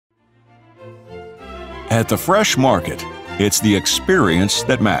At the Fresh Market, it's the experience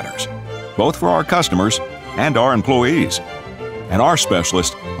that matters, both for our customers and our employees. And our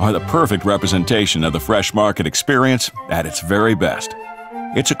specialists are the perfect representation of the Fresh Market experience at its very best.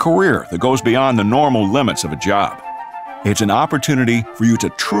 It's a career that goes beyond the normal limits of a job. It's an opportunity for you to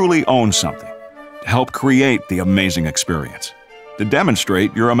truly own something, to help create the amazing experience, to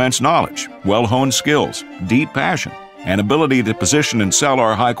demonstrate your immense knowledge, well-honed skills, deep passion, and ability to position and sell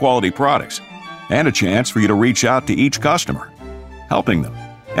our high-quality products, and a chance for you to reach out to each customer, helping them,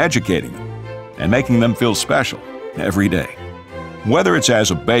 educating them, and making them feel special every day. Whether it's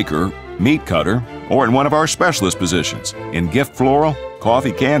as a baker, meat cutter, or in one of our specialist positions in gift floral,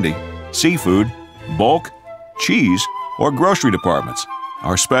 coffee candy, seafood, bulk, cheese, or grocery departments,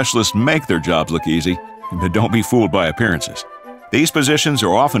 our specialists make their jobs look easy, but don't be fooled by appearances. These positions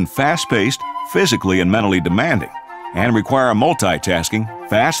are often fast-paced, physically and mentally demanding, and require multitasking,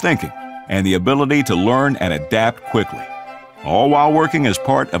 fast thinking, and the ability to learn and adapt quickly, all while working as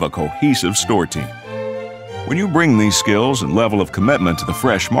part of a cohesive store team. When you bring these skills and level of commitment to the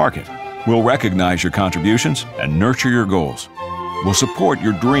Fresh Market, we'll recognize your contributions and nurture your goals. We'll support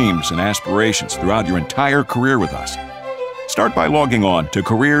your dreams and aspirations throughout your entire career with us. Start by logging on to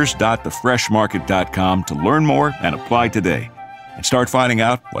careers.thefreshmarket.com to learn more and apply today, and start finding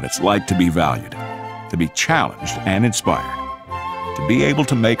out what it's like to be valued, to be challenged and inspired, to be able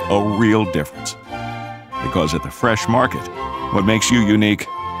to make a real difference. Because at the Fresh Market, what makes you unique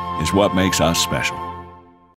is what makes us special.